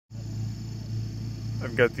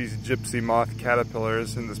I've got these gypsy moth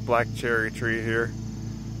caterpillars in this black cherry tree here.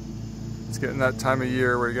 It's getting that time of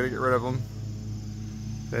year where you gotta get rid of them.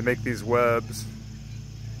 They make these webs,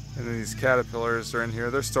 and then these caterpillars are in here.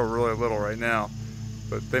 They're still really little right now,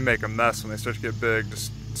 but they make a mess when they start to get big.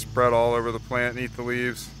 Just spread all over the plant and eat the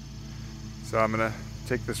leaves. So I'm gonna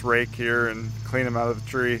take this rake here and clean them out of the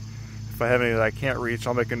tree. If I have any that I can't reach,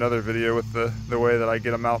 I'll make another video with the way that I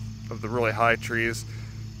get them out of the really high trees.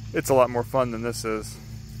 It's a lot more fun than this is.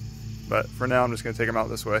 But for now, I'm just gonna take them out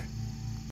this way.